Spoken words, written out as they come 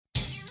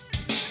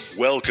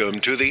Welcome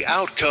to the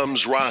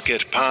Outcomes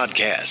Rocket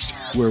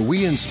podcast, where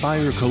we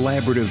inspire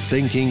collaborative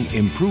thinking,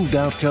 improved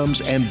outcomes,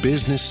 and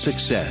business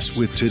success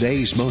with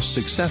today's most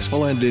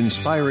successful and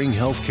inspiring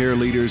healthcare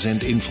leaders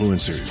and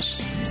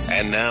influencers.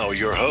 And now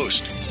your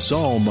host,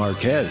 Saul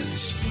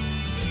Marquez.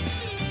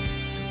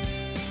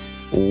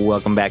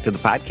 Welcome back to the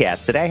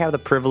podcast. Today I have the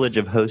privilege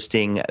of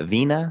hosting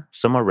Veena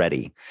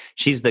Somareddy.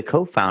 She's the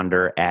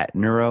co-founder at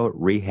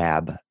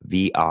NeuroRehab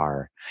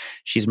VR.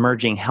 She's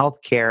merging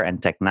healthcare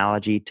and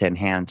technology to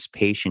enhance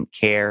patient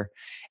care.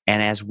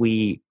 And as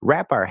we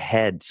wrap our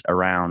heads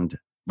around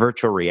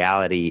virtual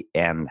reality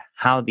and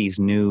how these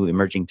new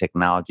emerging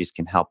technologies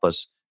can help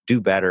us do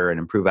better and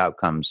improve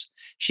outcomes,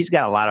 she's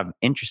got a lot of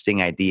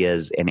interesting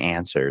ideas and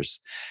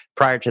answers.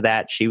 Prior to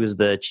that, she was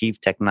the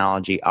Chief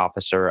Technology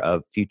Officer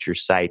of Future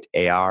Sight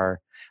AR,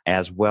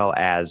 as well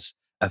as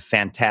a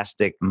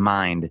fantastic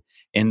mind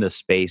in the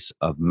space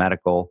of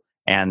medical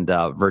and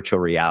virtual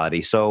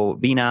reality. So,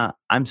 Veena,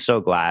 I'm so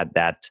glad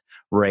that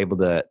we're able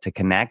to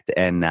connect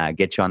and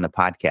get you on the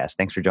podcast.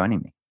 Thanks for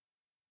joining me.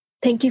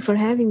 Thank you for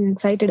having me. I'm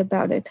excited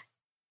about it.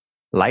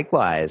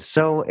 Likewise.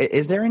 So,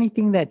 is there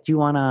anything that you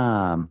want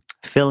to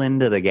fill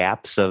into the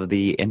gaps of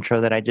the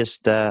intro that I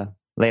just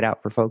laid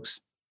out for folks?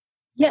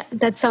 Yeah,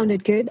 that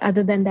sounded good.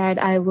 Other than that,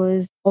 I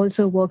was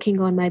also working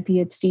on my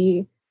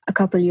PhD a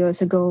couple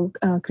years ago,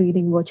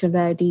 creating virtual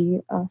reality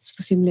for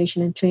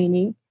simulation and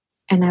training.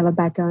 And I have a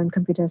background in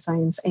computer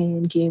science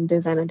and game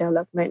design and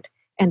development.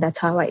 And that's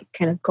how I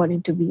kind of got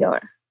into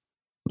VR.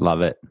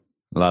 Love it.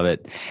 Love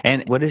it.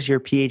 And what is your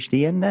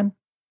PhD in then?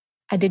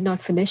 I did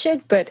not finish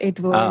it, but it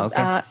was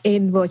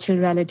in virtual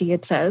reality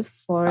itself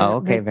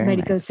for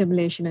medical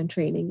simulation and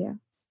training. Yeah.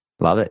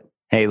 Love it.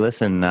 Hey,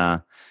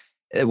 listen,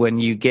 when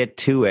you get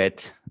to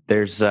it,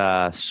 there's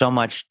so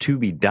much to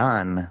be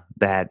done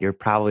that you're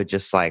probably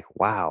just like,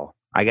 wow,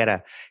 I got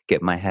to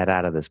get my head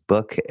out of this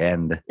book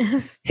and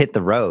hit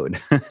the road.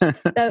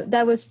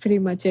 That was pretty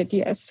much it.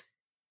 Yes.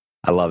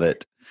 I love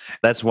it.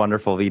 That's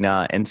wonderful,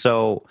 Veena. And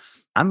so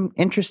I'm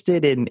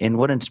interested in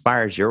what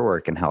inspires your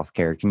work in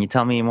healthcare. Can you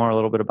tell me more a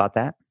little bit about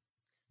that?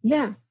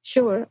 Yeah,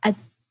 sure. I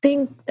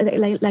think,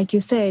 like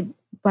you said,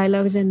 while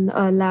I was in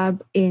a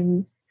lab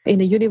in a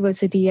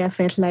university, I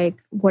felt like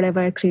whatever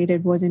I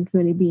created wasn't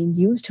really being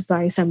used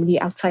by somebody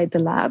outside the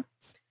lab.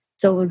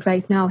 So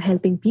right now,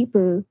 helping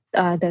people,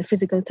 their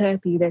physical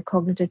therapy, their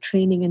cognitive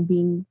training, and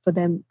being for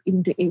them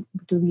even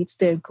to reach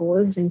their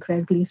goals is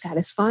incredibly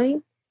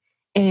satisfying,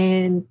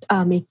 and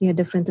making a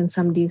difference in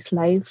somebody's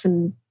life.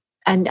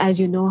 And as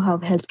you know, how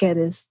healthcare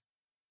is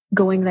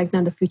going right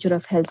now, the future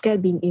of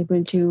healthcare, being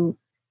able to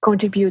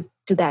contribute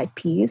to that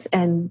piece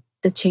and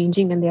the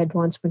changing and the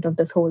advancement of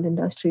this whole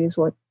industry is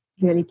what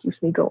really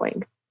keeps me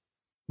going.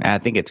 I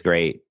think it's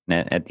great.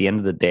 At the end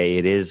of the day,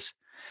 it is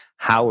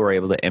how we're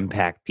able to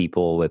impact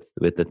people with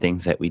the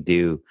things that we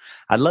do.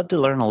 I'd love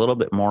to learn a little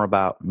bit more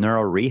about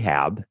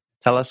NeuroRehab.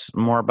 Tell us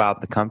more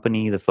about the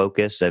company, the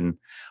focus, and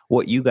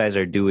what you guys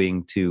are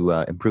doing to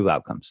improve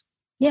outcomes.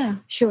 Yeah,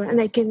 sure.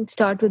 And I can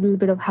start with a little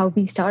bit of how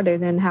we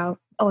started and how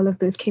all of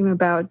this came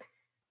about.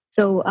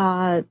 So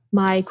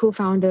my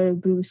co-founder,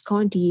 Bruce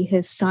Conti,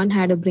 his son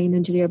had a brain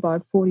injury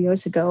about 4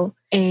 years ago,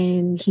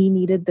 and he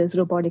needed this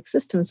robotic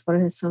systems for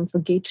his son for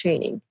gait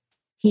training.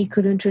 He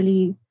couldn't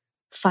really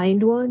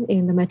find one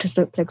in the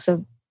metroplex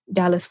of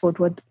Dallas-Fort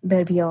Worth,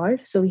 where we are.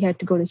 So we had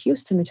to go to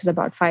Houston, which is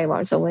about 5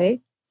 hours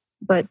away.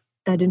 But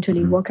that didn't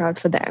really work out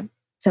for them.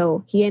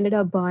 So he ended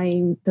up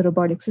buying the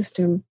robotic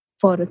system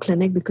for a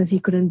clinic because he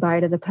couldn't buy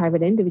it as a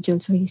private individual.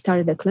 So he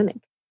started a clinic.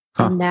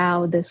 And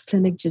now this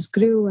clinic just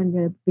grew,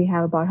 and we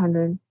have about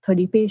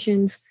 130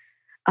 patients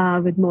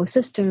with more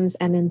systems.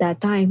 And in that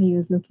time, he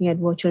was looking at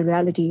virtual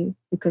reality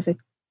because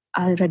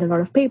I read a lot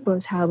of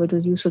papers, how it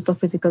was useful for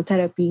physical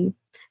therapy,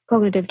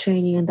 cognitive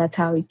training, and that's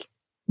how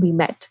we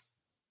met.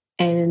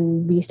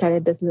 And we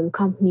started this little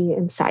company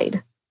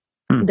inside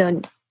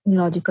the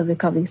Neurological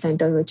Recovery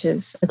Center, which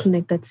is a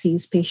clinic that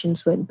sees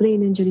patients with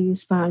brain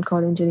injuries, spinal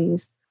cord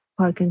injuries,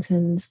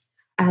 Parkinson's,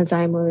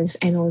 Alzheimer's,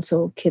 and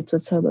also kids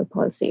with cerebral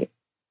palsy.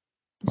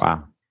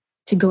 Wow.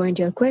 To go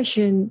into your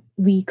question,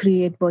 we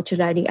create virtual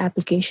reality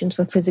applications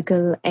for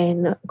physical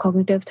and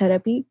cognitive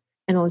therapy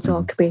and also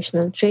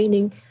occupational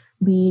training.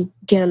 We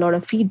get a lot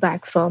of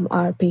feedback from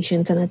our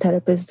patients and our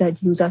therapists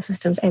that use our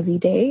systems every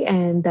day.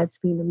 And that's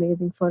been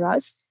amazing for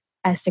us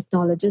as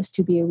technologists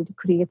to be able to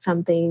create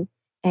something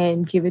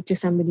and give it to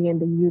somebody and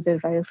they use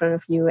it right in front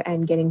of you,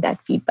 and getting that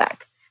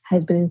feedback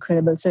has been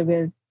incredible.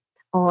 So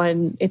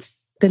it's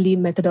the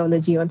lean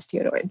methodology on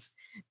steroids.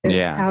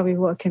 It's how we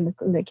work in the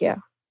clinic. Yeah.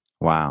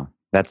 Wow.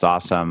 That's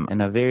awesome.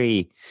 And a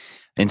very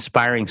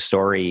inspiring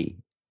story.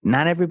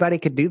 Not everybody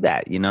could do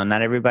that.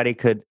 Not everybody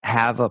could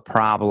have a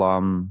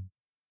problem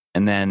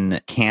and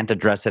then can't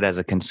address it as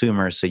a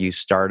consumer. So you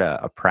start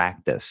a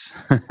practice.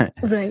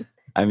 Right.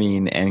 I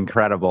mean,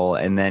 incredible.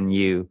 And then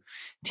you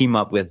team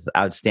up with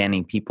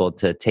outstanding people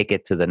to take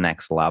it to the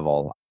next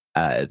level.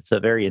 It's a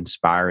very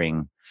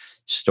inspiring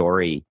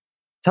story.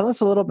 Tell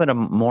us a little bit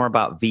more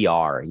about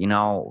VR.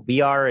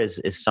 VR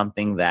is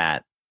something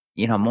that,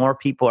 more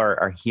people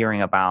are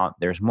hearing about.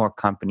 There's more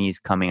companies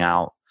coming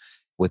out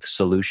with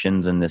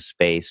solutions in this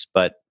space,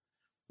 but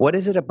what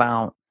is it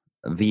about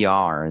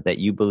VR that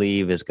you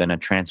believe is going to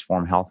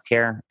transform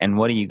healthcare? And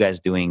what are you guys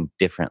doing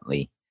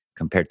differently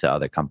compared to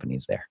other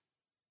companies there?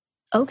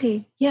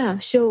 Okay, yeah.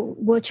 So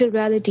virtual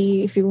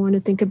reality, if you want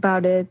to think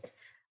about it,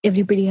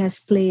 everybody has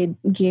played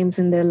games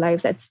in their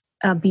lives. That's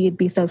be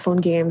it cell phone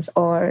games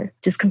or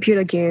just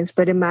computer games.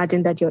 But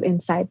imagine that you're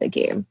inside the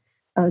game.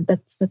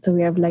 That's the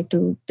way I would like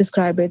to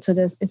describe it. So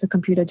it's a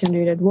computer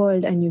generated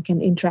world, and you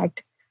can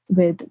interact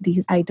with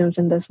these items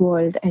in this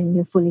world, and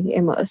you're fully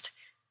immersed.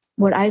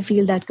 What I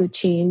feel that could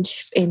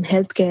change in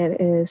healthcare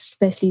is,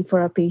 especially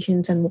for our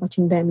patients and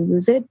watching them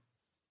use it,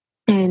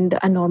 and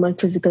a normal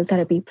physical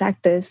therapy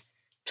practice.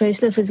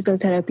 Traditional physical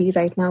therapy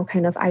right now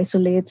kind of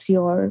isolates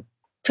your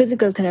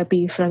physical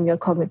therapy from your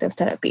cognitive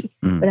therapy.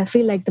 But I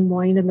feel like the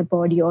mind and the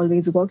body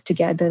always work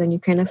together, and you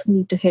kind of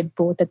need to hit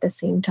both at the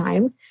same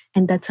time.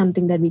 And that's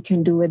something that we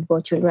can do with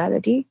virtual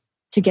reality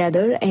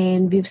together.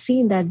 And we've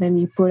seen that when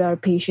we put our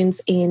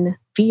patients in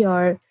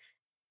VR,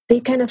 they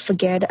kind of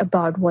forget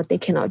about what they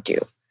cannot do.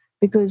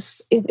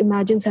 Because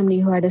imagine somebody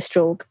who had a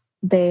stroke,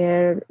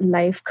 their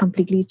life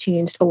completely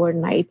changed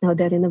overnight. Now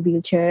they're in a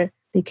wheelchair.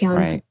 They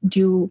can't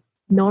do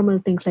normal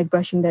things like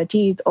brushing their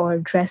teeth or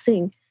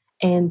dressing,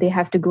 and they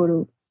have to go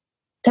to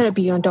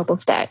therapy on top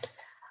of that.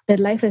 Their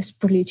life has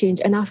fully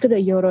changed. And after a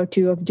year or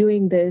two of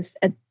doing this,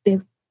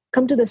 they've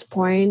come to this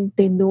point,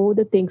 they know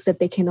the things that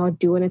they cannot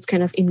do, and it's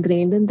kind of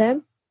ingrained in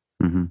them.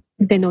 Mm-hmm.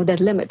 They know their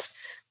limits.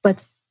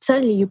 But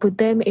suddenly you put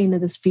them in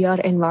this VR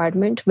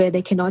environment where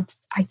they cannot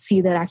see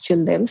their actual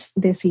limbs.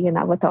 They see an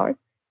avatar,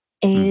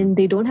 and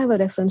they don't have a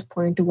reference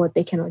point to what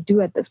they cannot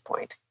do at this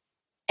point.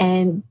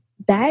 And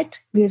that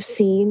we've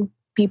seen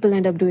people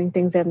end up doing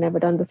things they've never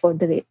done before.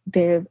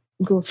 They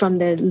go from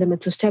their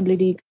limits of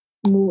stability,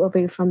 move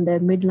away from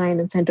their midline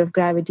and center of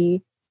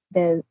gravity.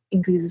 There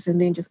increases in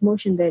range of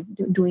motion. They're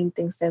doing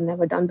things they've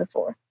never done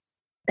before.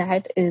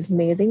 That is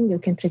amazing. You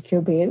can trick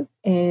your brain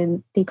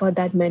and take out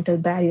that mental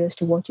barriers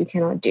to what you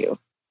cannot do.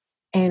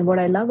 And what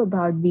I love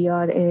about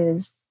VR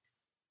is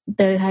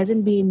there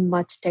hasn't been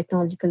much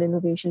technological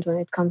innovations when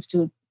it comes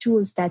to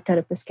tools that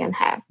therapists can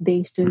have.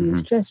 They still use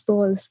stress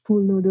balls,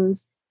 pool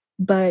noodles,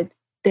 but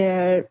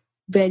they're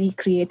very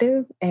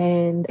creative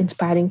and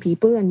inspiring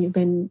people. And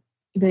when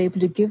you're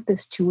able to give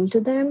this tool to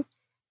them,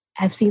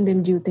 I've seen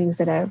them do things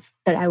that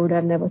I would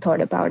have never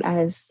thought about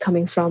as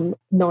coming from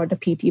not a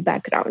PT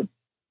background.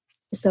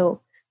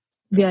 So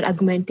we are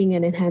augmenting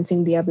and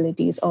enhancing the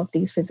abilities of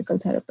these physical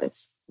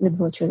therapists with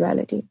virtual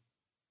reality.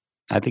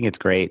 I think it's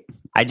great.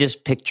 I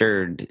just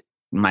pictured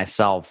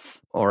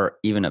myself or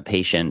even a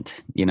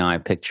patient, I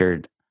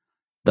pictured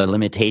the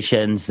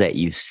limitations that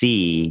you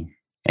see,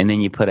 and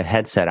then you put a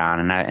headset on,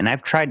 and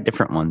I've tried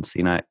different ones,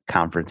 at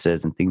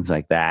conferences and things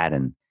like that.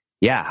 And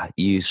yeah,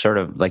 you sort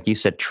of, like you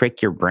said,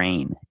 trick your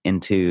brain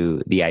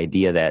into the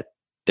idea that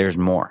there's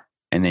more.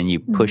 And then you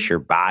push your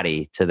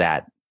body to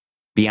that,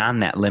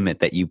 beyond that limit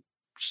that you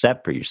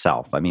set for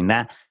yourself. I mean,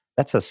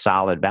 that's a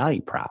solid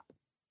value prop.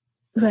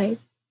 Right.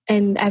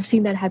 And I've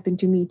seen that happen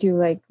to me too.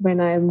 Like when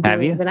I'm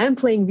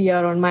playing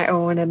VR on my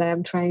own and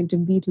I'm trying to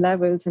beat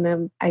levels,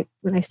 and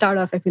when I start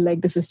off, I feel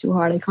like this is too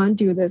hard. I can't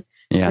do this.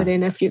 Yeah. But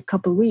in a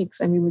couple of weeks,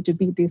 I'm able to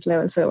beat these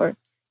levels. So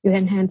you're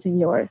enhancing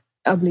your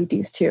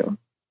abilities too.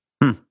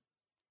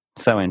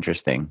 So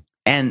interesting.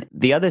 And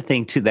the other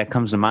thing too that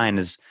comes to mind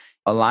is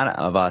a lot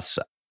of us,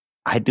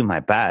 I do my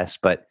best,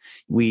 but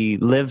we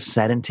live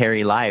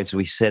sedentary lives.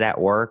 We sit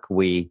at work,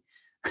 we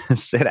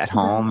sit at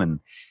home, and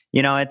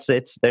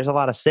there's a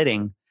lot of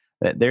sitting.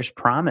 There's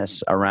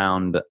promise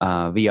around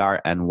VR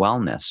and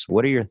wellness.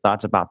 What are your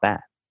thoughts about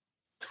that?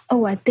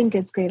 Oh, I think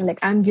it's great. Like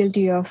I'm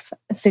guilty of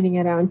sitting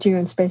around too,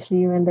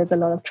 especially when there's a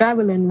lot of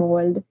travel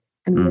involved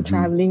and we're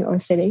traveling or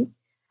sitting.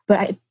 But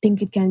I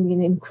think it can be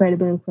an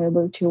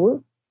incredible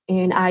tool.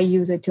 And I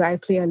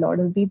play a lot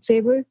of Beat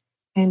Saber.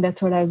 And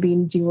that's what I've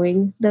been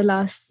doing the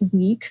last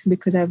week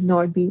because I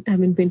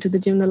haven't been to the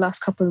gym the last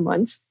couple of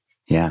months.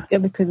 Yeah.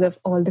 Because of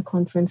all the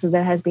conferences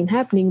that has been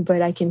happening.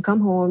 But I can come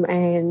home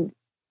and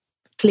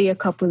play a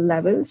couple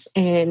levels,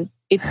 and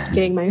it's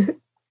getting my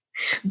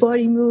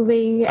body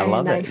moving,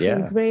 and I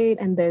feel great.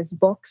 And there's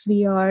Box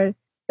VR,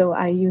 so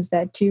I use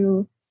that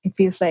too. It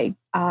feels like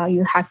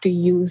you have to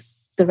use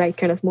the right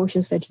kind of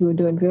motions that you would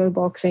do in real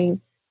boxing.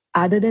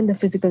 Other than the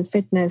physical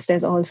fitness,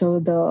 there's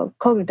also the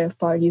cognitive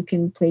part. You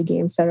can play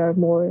games that are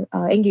more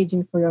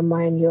engaging for your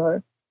mind.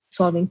 You're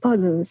solving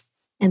puzzles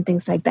and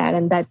things like that,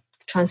 and that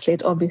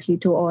translates obviously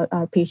to all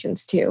our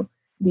patients too.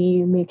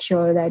 We make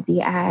sure that we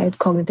add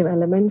cognitive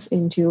elements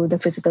into the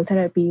physical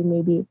therapy,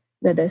 maybe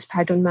whether it's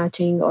pattern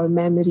matching or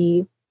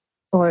memory,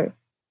 or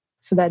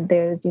so that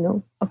there's,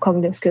 a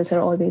cognitive skills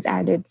are always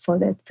added for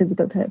that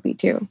physical therapy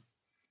too.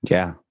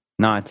 Yeah,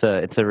 no, it's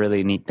a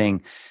really neat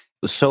thing.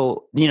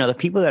 So, the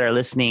people that are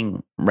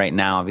listening right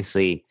now,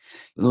 obviously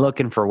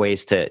looking for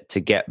ways to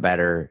get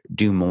better,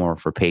 do more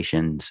for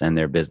patients and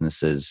their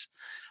businesses,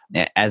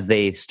 as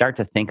they start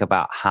to think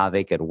about how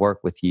they could work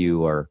with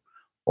you or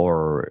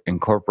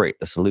incorporate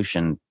the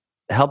solution,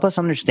 help us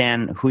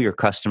understand who your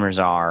customers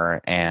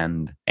are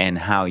and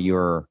how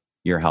you're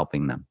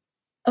helping them.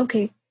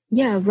 Okay.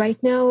 Yeah.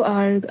 Right now,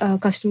 our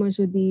customers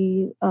would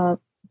be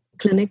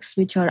clinics,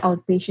 which are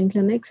outpatient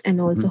clinics,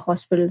 and also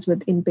hospitals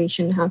with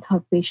inpatient,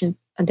 outpatient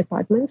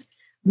departments.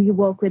 We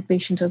work with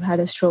patients who've had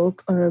a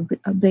stroke or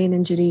a brain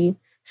injury,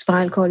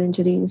 spinal cord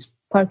injuries,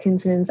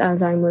 Parkinson's,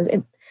 Alzheimer's.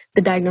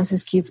 The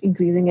diagnosis keeps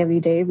increasing every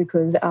day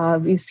because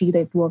we see that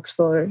it works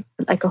for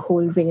like a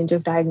whole range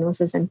of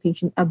diagnosis and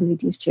patient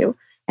abilities too.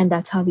 And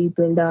that's how we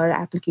build our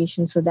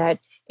application so that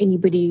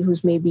anybody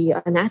who's maybe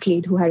an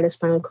athlete who had a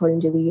spinal cord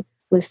injury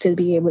will still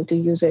be able to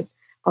use it,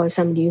 or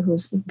somebody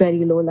who's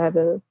very low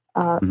level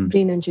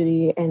brain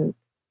injury and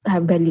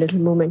have very little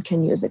movement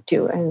can use it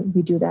too. And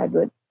we do that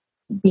with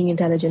being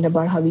intelligent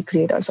about how we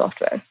create our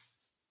software.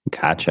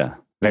 Gotcha.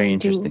 Very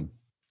interesting.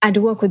 And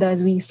to work with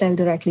us, we sell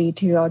directly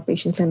to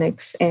outpatient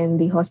clinics and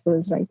the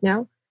hospitals right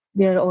now.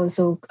 We are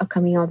also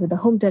coming out with a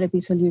home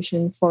therapy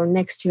solution for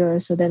next year.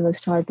 So then we'll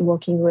start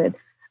working with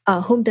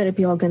home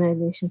therapy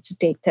organizations to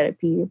take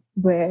therapy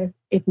where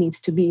it needs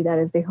to be, that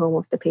is the home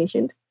of the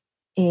patient.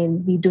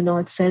 And we do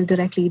not sell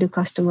directly to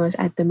customers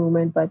at the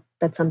moment, but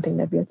that's something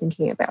that we are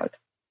thinking about.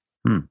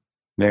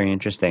 Very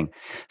interesting.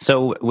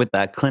 So with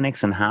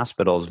clinics and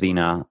hospitals,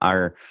 Veena,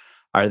 are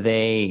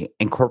they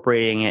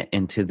incorporating it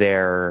into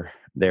their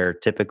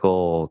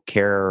typical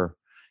care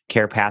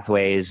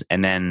pathways?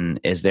 And then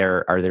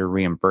are there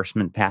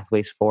reimbursement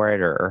pathways for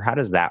it, or how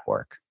does that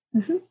work?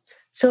 Mm-hmm.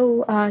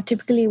 So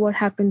typically what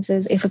happens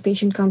is if a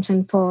patient comes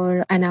in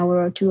for an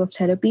hour or two of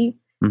therapy,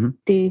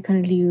 they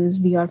currently use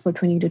VR for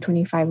 20 to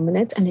 25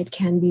 minutes, and it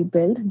can be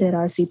billed. There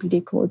are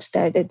CPT codes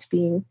that it's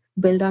being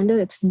billed under.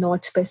 It's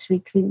not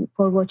specifically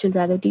for virtual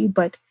reality,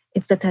 but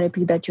it's the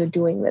therapy that you're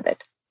doing with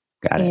it.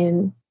 Got it.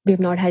 And we've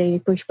not had any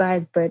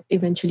pushback, but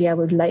eventually I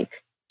would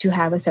like to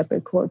have a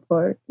separate code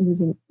for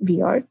using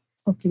VR.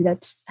 Hopefully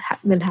that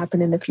will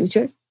happen in the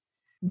future.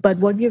 But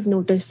what we have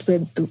noticed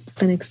with the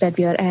clinics that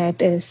we are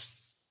at is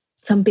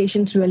some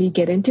patients really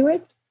get into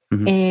it,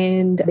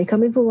 and they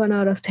come in for 1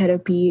 hour of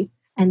therapy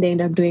and they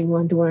end up doing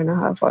 1 to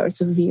 1.5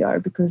 hours of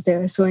VR because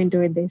they're so into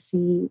it. They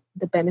see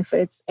the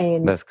benefits,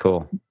 and that's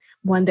cool.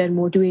 One, they're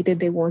motivated.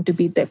 They want to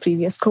beat their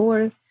previous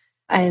score,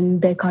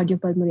 and their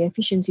cardiopulmonary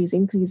efficiency is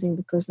increasing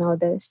because now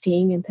they're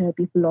staying in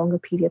therapy for longer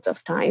periods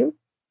of time,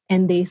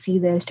 and they see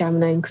their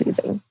stamina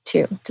increasing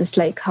too. Just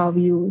like how if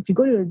you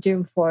go to the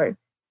gym for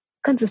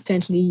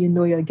consistently,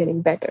 you're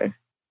getting better.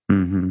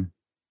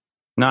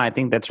 No, I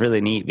think that's really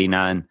neat,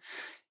 Veena. And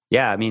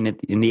yeah, I mean,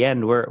 in the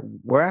end,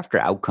 we're after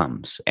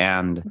outcomes.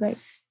 And right.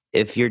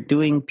 If you're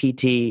doing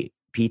PT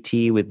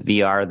with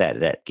VR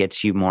that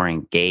gets you more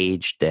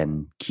engaged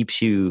and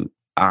keeps you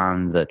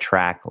on the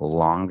track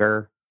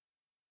longer,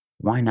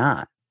 why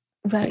not?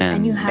 Right.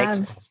 And you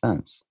have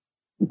sense.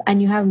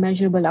 And you have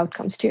measurable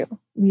outcomes too.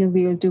 We'll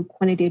be able to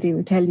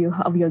quantitatively tell you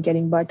how you're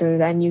getting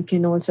better, and you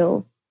can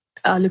also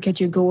look at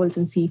your goals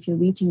and see if you're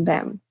reaching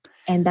them.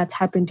 And that's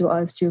happened to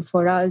us too.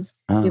 For us,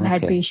 we've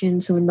had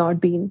patients who have not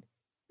been,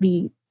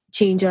 we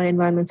change our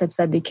environment such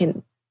that they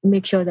can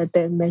make sure that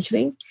they're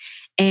measuring,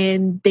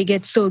 and they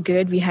get so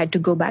good, we had to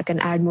go back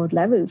and add more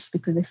levels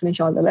because they finish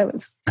all the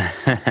levels.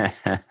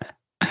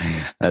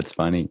 That's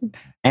funny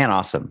and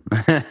awesome.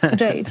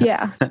 Right.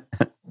 Yeah.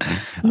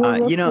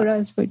 More work for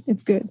us, but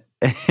it's good.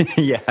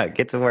 Yeah.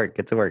 Get to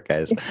work,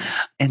 guys.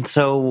 And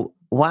so,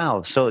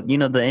 wow. So,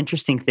 the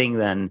interesting thing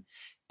then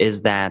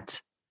is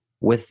that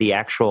with the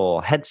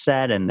actual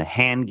headset and the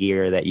hand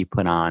gear that you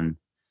put on,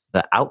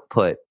 the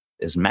output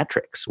is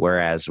metrics.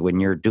 Whereas when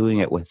you're doing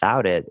it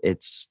without it,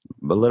 it's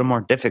a little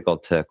more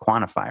difficult to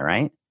quantify,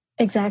 right?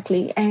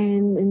 Exactly.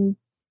 And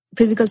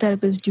physical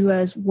therapists do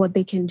as what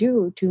they can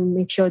do to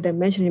make sure they're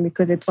measuring,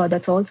 because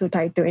that's also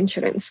tied to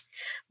insurance.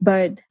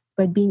 But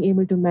being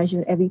able to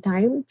measure every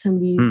time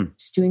somebody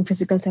is doing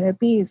physical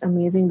therapy is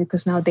amazing,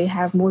 because now they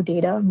have more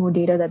data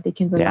that they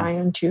can rely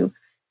on to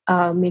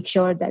make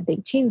sure that they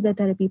change their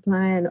therapy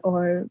plan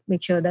or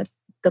make sure that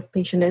the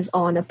patient is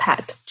on a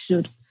path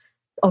to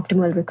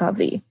optimal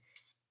recovery.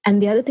 And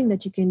the other thing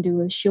that you can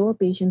do is show a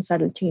patient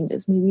subtle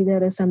changes. Maybe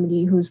there is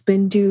somebody who's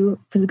been to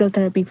physical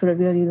therapy for a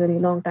really, really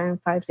long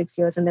time, 5-6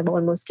 years, and they've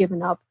almost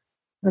given up,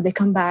 but they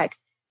come back.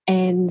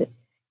 And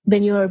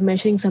when you're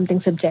measuring something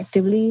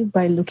subjectively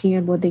by looking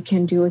at what they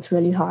can do, it's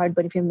really hard.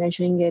 But if you're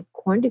measuring it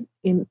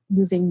in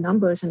using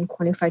numbers and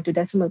quantified to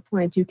decimal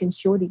points, you can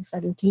show these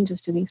subtle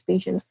changes to these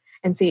patients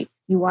and say,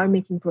 you are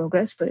making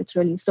progress, but it's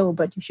really slow,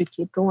 but you should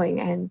keep going.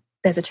 And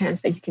there's a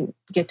chance that you can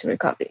get to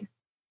recovery.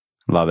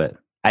 Love it.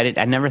 I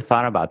never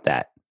thought about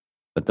that,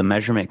 but the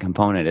measurement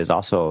component is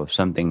also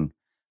something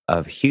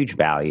of huge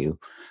value.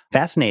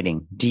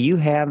 Fascinating. Do you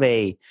have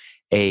a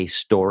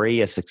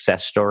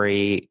success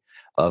story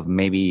of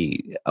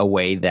maybe a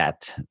way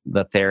that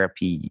the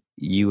therapy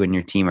you and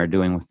your team are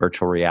doing with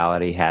virtual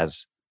reality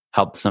has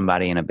helped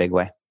somebody in a big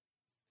way?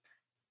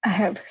 I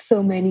have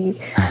so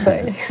many,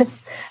 but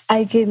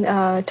I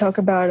can talk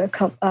about a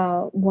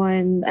couple.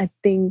 One, I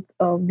think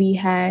we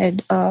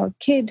had a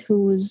kid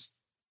who's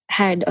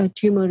had a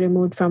tumor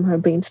removed from her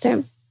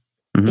brainstem,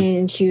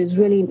 and she was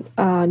really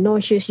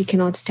nauseous. She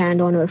cannot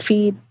stand on her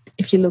feet.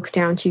 If she looks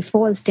down, she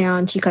falls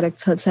down. She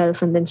corrects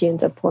herself, and then she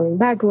ends up falling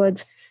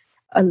backwards.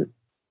 a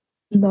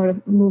lot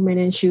of movement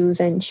issues,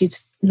 and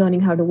she's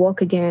learning how to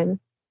walk again.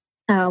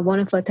 One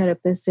of her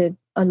therapists did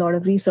a lot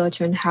of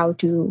research on how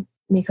to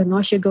make her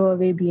nausea go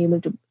away, be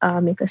able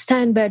to make her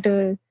stand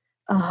better.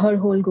 Her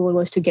whole goal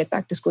was to get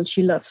back to school.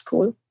 She loves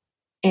school,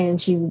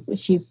 and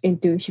she's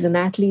an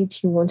athlete.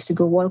 She wants to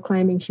go wall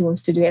climbing. She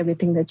wants to do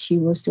everything that she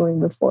was doing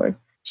before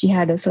she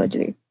had her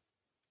surgery.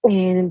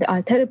 And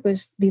our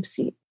therapist, we've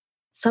seen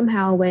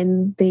somehow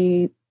when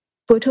they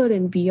put her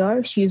in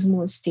VR, she's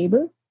more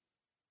stable.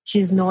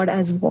 She's not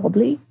as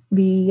wobbly.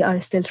 We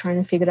are still trying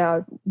to figure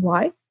out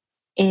why.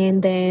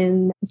 And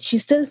then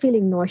she's still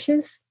feeling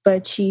nauseous,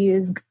 but she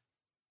is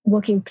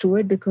working through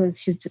it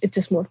because it's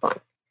just more fun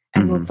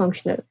and more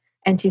functional.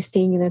 And she's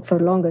staying in it for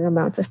longer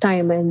amounts of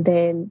time. And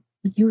then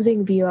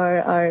using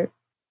VR, our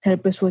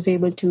therapist was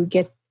able to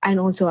get, and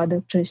also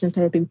other traditional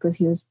therapy, because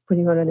he was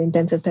putting on an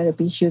intensive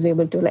therapy, she was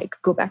able to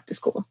go back to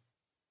school.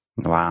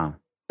 Wow.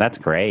 That's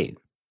great.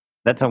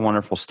 That's a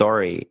wonderful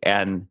story.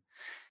 And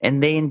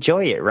they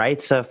enjoy it,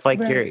 right? So if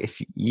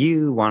if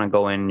you want to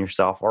go in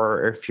yourself,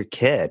 or if your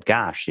kid,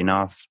 gosh,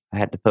 if I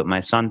had to put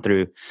my son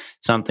through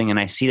something and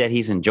I see that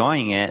he's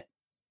enjoying it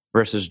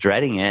versus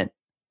dreading it,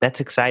 that's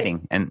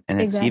exciting. And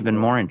it's even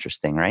more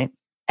interesting, right?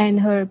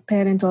 And her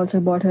parents also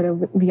bought her a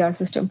VR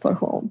system for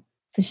home,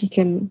 so she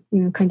can,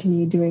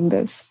 continue doing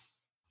this.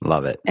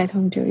 Love it. At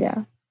home too,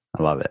 yeah.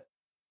 I love it.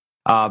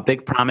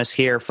 Big promise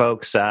here,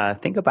 folks.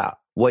 Think about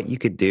what you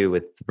could do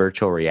with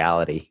virtual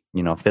reality,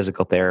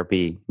 physical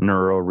therapy,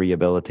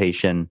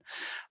 neurorehabilitation,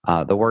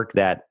 the work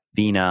that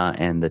Veena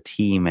and the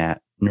team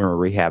at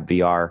NeuroRehab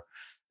VR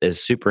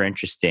is super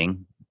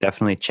interesting.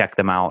 Definitely check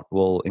them out.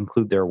 We'll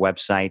include their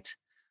website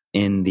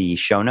in the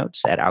show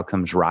notes at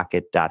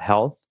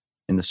outcomesrocket.health.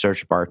 In the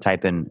search bar,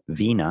 type in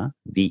Veena,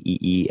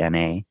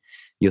 Veena.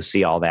 You'll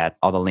see all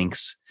the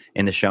links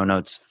in the show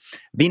notes.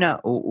 Veena,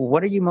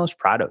 what are you most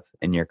proud of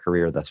in your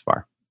career thus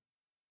far?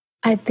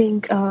 I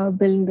think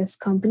building this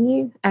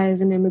company as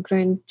an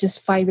immigrant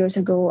just 5 years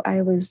ago,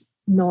 I was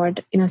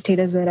not in a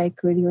status where I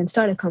could even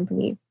start a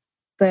company.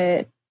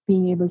 But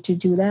being able to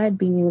do that,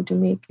 being able to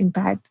make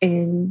impact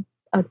in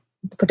a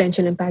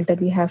potential impact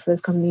that we have for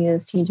this company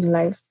is changing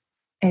life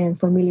and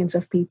for millions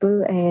of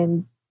people.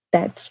 And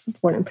that's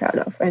what I'm proud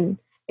of. And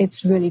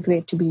it's really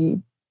great to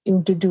be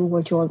able to do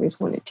what you always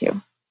wanted to.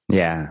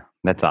 Yeah,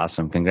 that's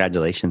awesome.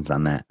 Congratulations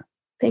on that.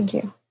 Thank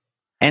you.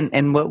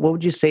 And what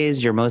would you say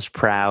is your most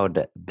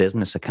proud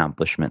business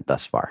accomplishment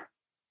thus far?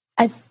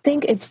 I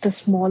think it's the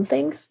small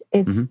things.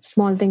 It's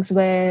small things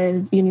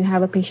where you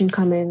have a patient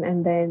come in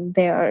and then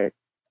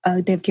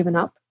they've given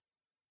up.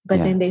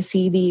 But then they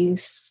see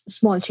these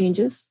small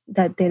changes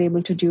that they're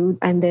able to do,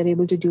 and they're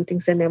able to do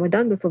things they've never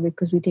done before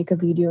because we take a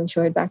video and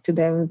show it back to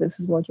them. And this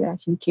is what you're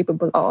actually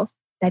capable of.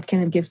 That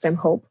kind of gives them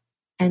hope.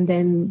 And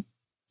then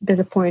there's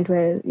a point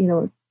where,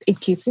 it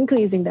keeps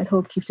increasing, that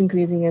hope keeps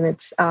increasing. And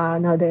it's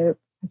now they're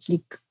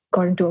actually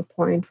gotten to a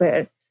point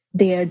where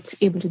they are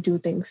able to do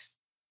things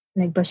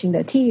like brushing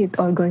their teeth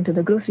or going to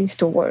the grocery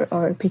store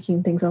or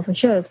picking things off a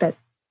shelf that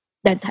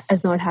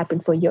has not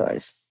happened for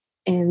years.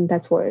 And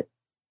that's what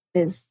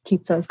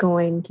keeps us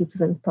going, keeps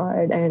us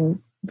inspired, and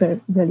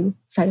we're really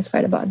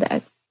satisfied about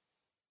that.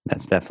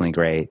 That's definitely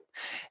great.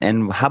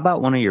 And how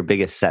about one of your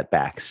biggest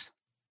setbacks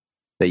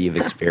that you've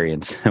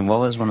experienced? And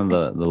what was one of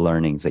the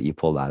learnings that you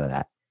pulled out of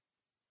that?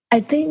 I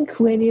think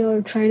when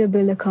you're trying to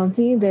build a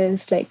company,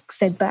 there's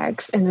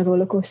setbacks and a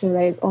roller coaster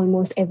ride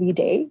almost every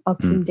day,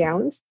 ups and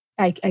downs.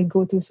 I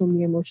go through so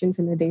many emotions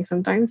in a day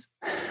sometimes.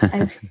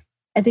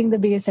 I think the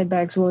biggest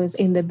setbacks was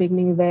in the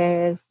beginning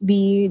where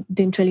we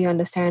didn't really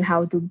understand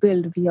how to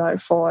build VR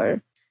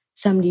for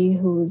somebody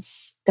who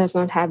does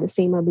not have the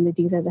same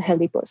abilities as a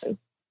healthy person.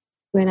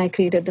 When I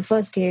created the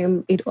first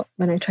game,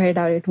 when I tried it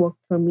out, it worked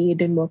for me. It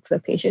didn't work for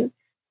the patient.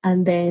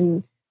 And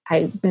then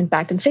I went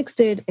back and fixed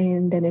it.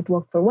 And then it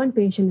worked for one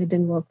patient. It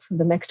didn't work for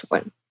the next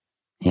one.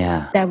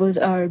 Yeah. That was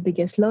our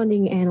biggest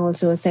learning, and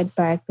also a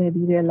setback where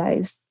we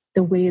realized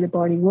the way the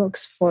body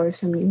works for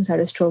somebody who's had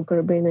a stroke or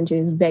a brain injury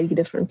is very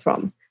different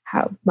from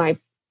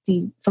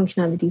the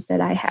functionalities that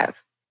I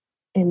have.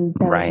 And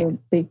that was a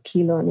big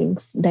key learning.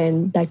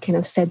 Then that kind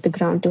of set the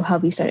ground to how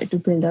we started to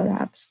build our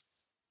apps.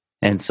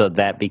 And so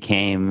that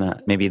became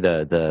maybe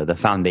the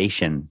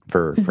foundation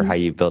for how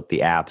you built the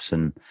apps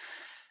and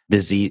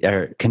disease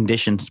or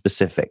condition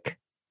specific.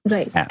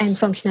 Right. Apps. And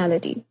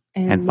functionality.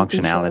 And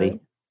functionality.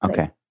 Sure,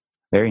 okay.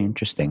 Very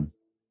interesting.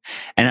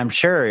 And I'm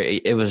sure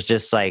it was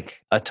just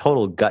like a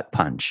total gut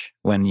punch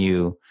when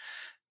you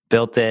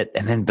built it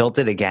and then built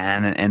it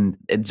again, and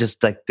it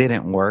just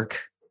didn't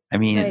work. I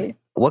mean,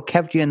 what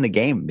kept you in the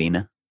game,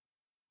 Veena?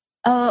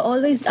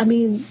 Always,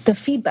 the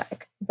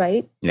feedback,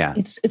 right? Yeah.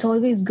 It's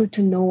always good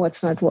to know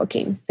what's not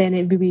working. Then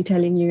it will be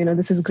telling you,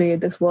 this is great,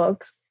 this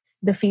works.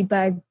 The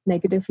feedback,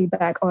 negative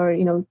feedback, or,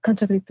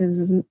 constructive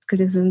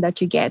criticism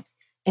that you get,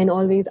 and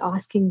always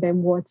asking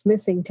them what's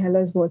missing. Tell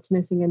us what's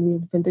missing and we'll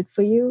build it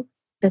for you.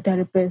 The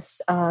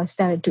therapists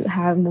started to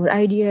have more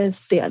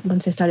ideas.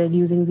 Once they started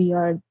using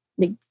VR,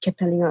 they kept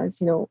telling us,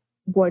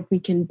 what we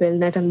can build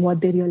next and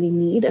what they really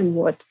need and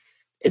what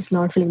is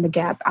not filling the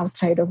gap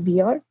outside of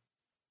VR.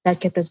 that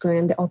kept us going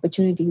and the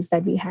opportunities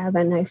that we have.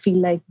 And I feel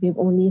like we've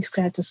only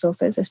scratched the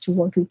surface as to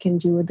what we can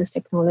do with this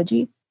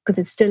technology, because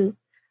it's still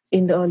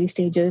in the early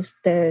stages.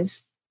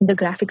 There's the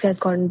graphics has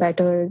gotten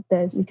better.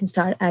 We can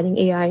start adding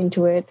AI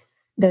into it.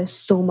 There's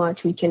so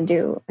much we can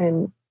do.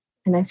 And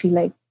I feel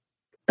like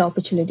the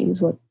opportunity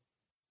is what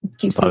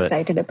keeps me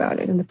excited about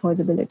it, and the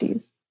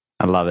possibilities.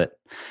 I love it.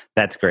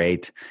 That's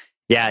great.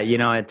 Yeah,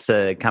 it's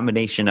a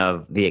combination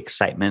of the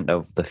excitement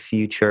of the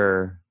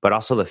future, but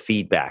also the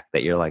feedback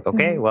that you're like,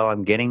 okay, well,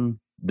 I'm getting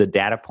the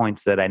data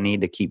points that I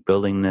need to keep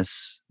building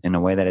this in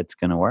a way that it's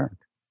going to work.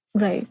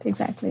 Right,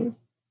 exactly.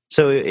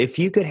 So if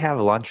you could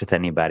have lunch with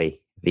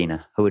anybody,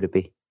 Veena, who would it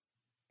be?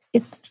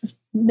 It's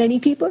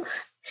many people.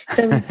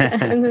 So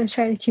I'm going to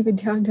try to keep it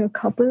down to a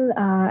couple.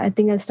 I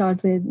think I'll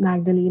start with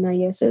Magdalena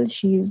Yesel.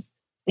 She's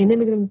an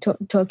immigrant to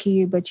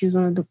Turkey, but she's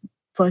one of the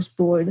first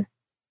board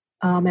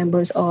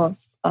members of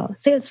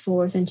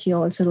Salesforce, and she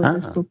also wrote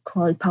this book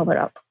called Power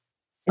Up.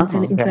 It's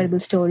an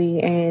incredible story,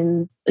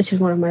 and she's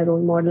one of my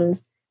role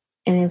models.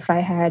 And if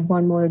I had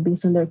one more, it'd be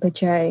Sundar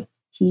Pichai.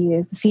 He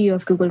is the CEO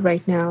of Google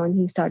right now, and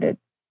he started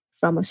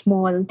from a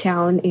small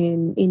town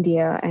in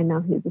India, and now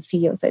he's the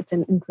CEO. So it's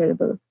an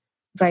incredible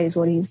rise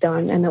what he's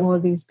done. And I've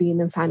always been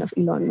a fan of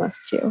Elon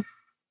Musk too.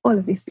 All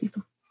of these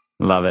people.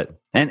 Love it.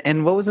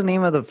 And what was the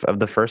name of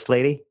the first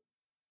lady?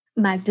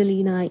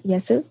 Magdalena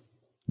Yesel.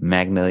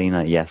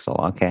 Magdalena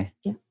Yesel. Okay.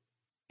 Yeah.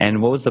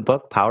 And what was the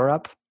book? Power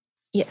Up?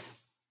 Yes.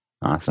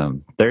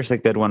 Awesome. There's a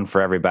good one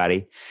for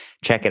everybody.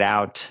 Check it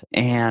out.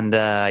 And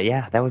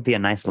that would be a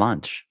nice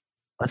lunch.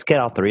 Let's get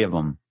all three of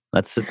them.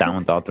 Let's sit down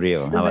with all three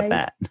of them. How about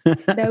that?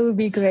 That would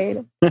be great.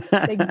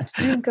 Like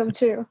dream come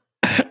true.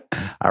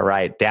 All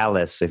right,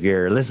 Dallas, if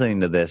you're listening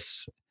to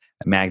this,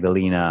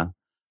 Magdalena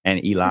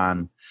and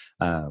Elon,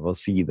 we'll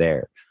see you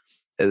there.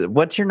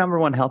 What's your number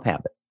one health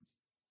habit?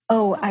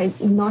 Oh, I'm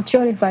not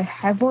sure if I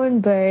have one,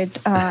 but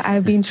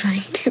I've been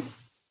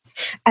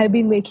I've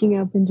been waking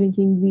up and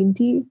drinking green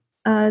tea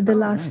the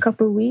last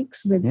couple of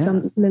weeks with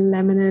some little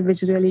lemon in it,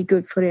 which is really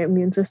good for your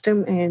immune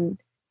system. And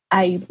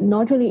I'm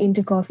not really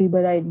into coffee,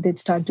 but I did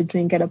start to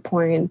drink at a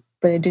point,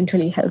 but it didn't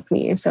really help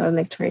me. So I'm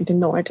like trying to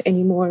not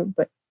anymore,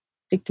 but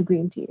stick to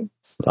green tea.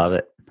 Love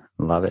it.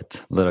 Love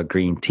it. Little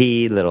green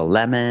tea, little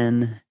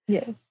lemon.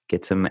 Yes.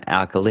 Get some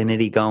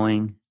alkalinity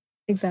going.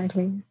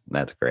 Exactly.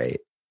 That's great.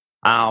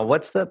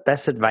 What's the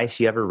best advice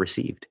you ever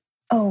received?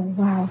 Oh,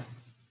 wow.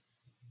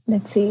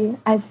 Let's see.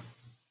 I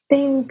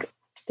think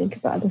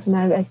about this,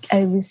 man.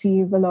 I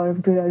receive a lot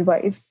of good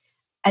advice.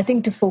 I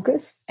think to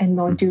focus and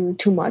not do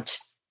too much.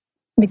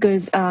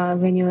 Because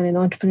when you're in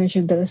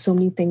entrepreneurship, there are so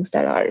many things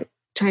that are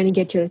trying to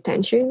get your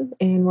attention.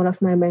 And one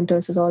of my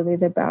mentors is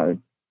always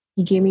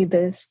he gave me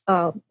this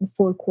 4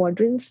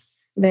 quadrants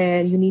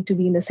where you need to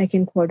be in the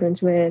second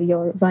quadrant where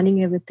you're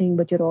running everything,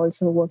 but you're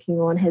also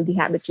working on healthy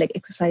habits like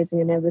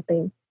exercising and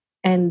everything.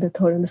 And the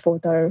third and the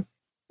fourth are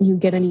you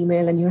get an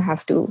email and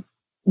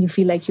you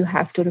feel like you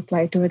have to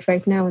reply to it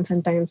right now. And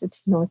sometimes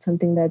it's not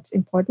something that's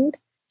important.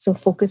 So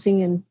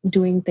focusing and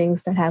doing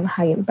things that have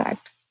high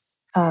impact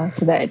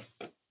so that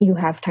you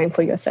have time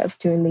for yourself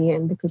too in the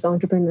end, because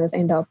entrepreneurs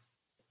end up,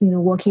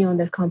 working on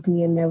their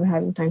company and never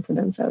having time for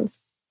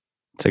themselves.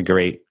 It's a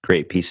great,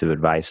 great piece of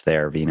advice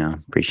there,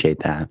 Veena. Appreciate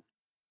that.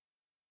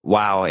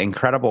 Wow,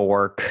 incredible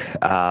work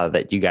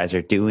that you guys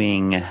are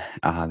doing.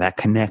 That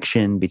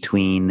connection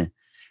between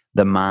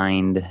the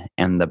mind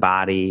and the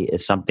body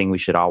is something we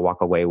should all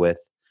walk away with.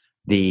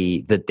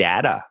 The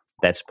data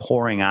that's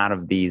pouring out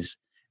of these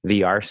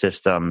VR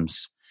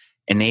systems,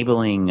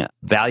 enabling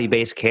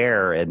value-based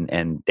care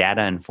and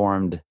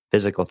data-informed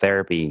physical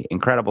therapy.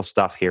 Incredible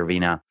stuff here,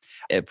 Veena.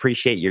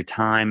 Appreciate your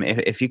time.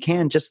 If you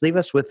can, just leave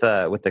us with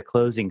a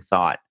closing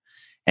thought,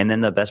 and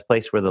then the best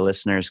place where the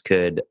listeners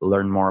could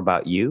learn more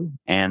about you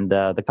and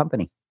the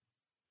company.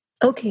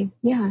 Okay,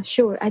 yeah,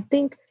 sure. I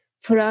think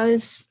for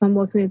us, I'm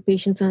working with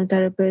patients and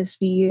therapists.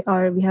 We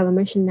have a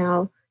mission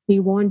now. We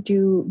want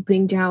to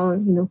bring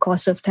down,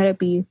 cost of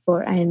therapy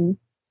and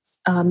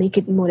make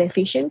it more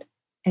efficient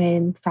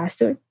and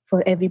faster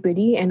for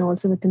everybody, and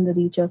also within the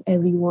reach of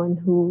everyone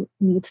who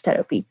needs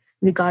therapy,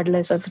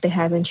 regardless of if they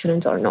have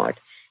insurance or not.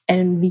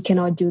 And we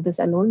cannot do this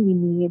alone. We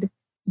need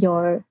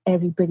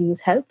everybody's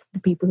help, the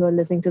people who are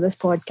listening to this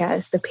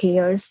podcast, the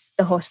payers,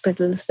 the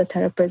hospitals, the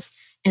therapists,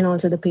 and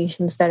also the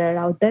patients that are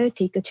out there.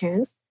 Take a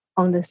chance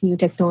on this new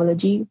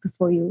technology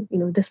before you,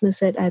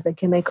 dismiss it as a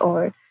gimmick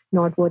or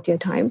not worth your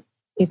time.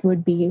 It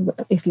would be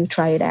if you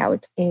try it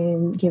out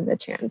and give it a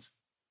chance.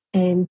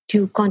 And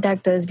to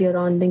contact us,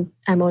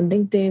 I'm on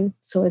LinkedIn,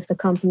 so is the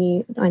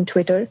company, on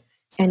Twitter,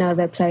 and our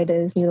website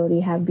is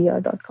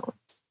neurorehabvr.com.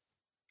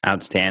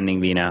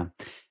 Outstanding, Veena.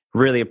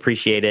 Really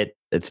appreciate it.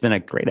 It's been a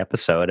great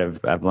episode.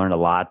 I've learned a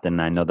lot,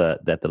 and I know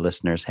that the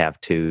listeners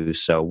have too.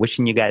 So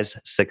wishing you guys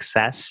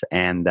success,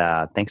 and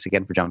thanks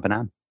again for jumping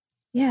on.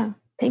 Yeah,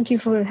 thank you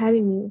for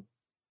having me.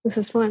 This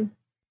is fun.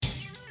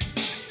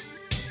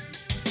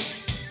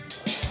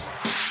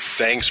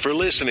 Thanks for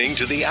listening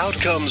to the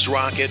Outcomes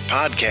Rocket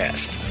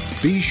podcast.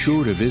 Be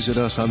sure to visit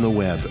us on the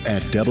web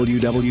at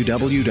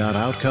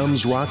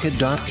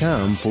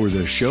www.outcomesrocket.com for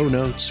the show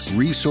notes,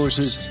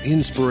 resources,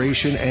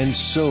 inspiration, and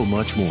so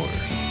much more.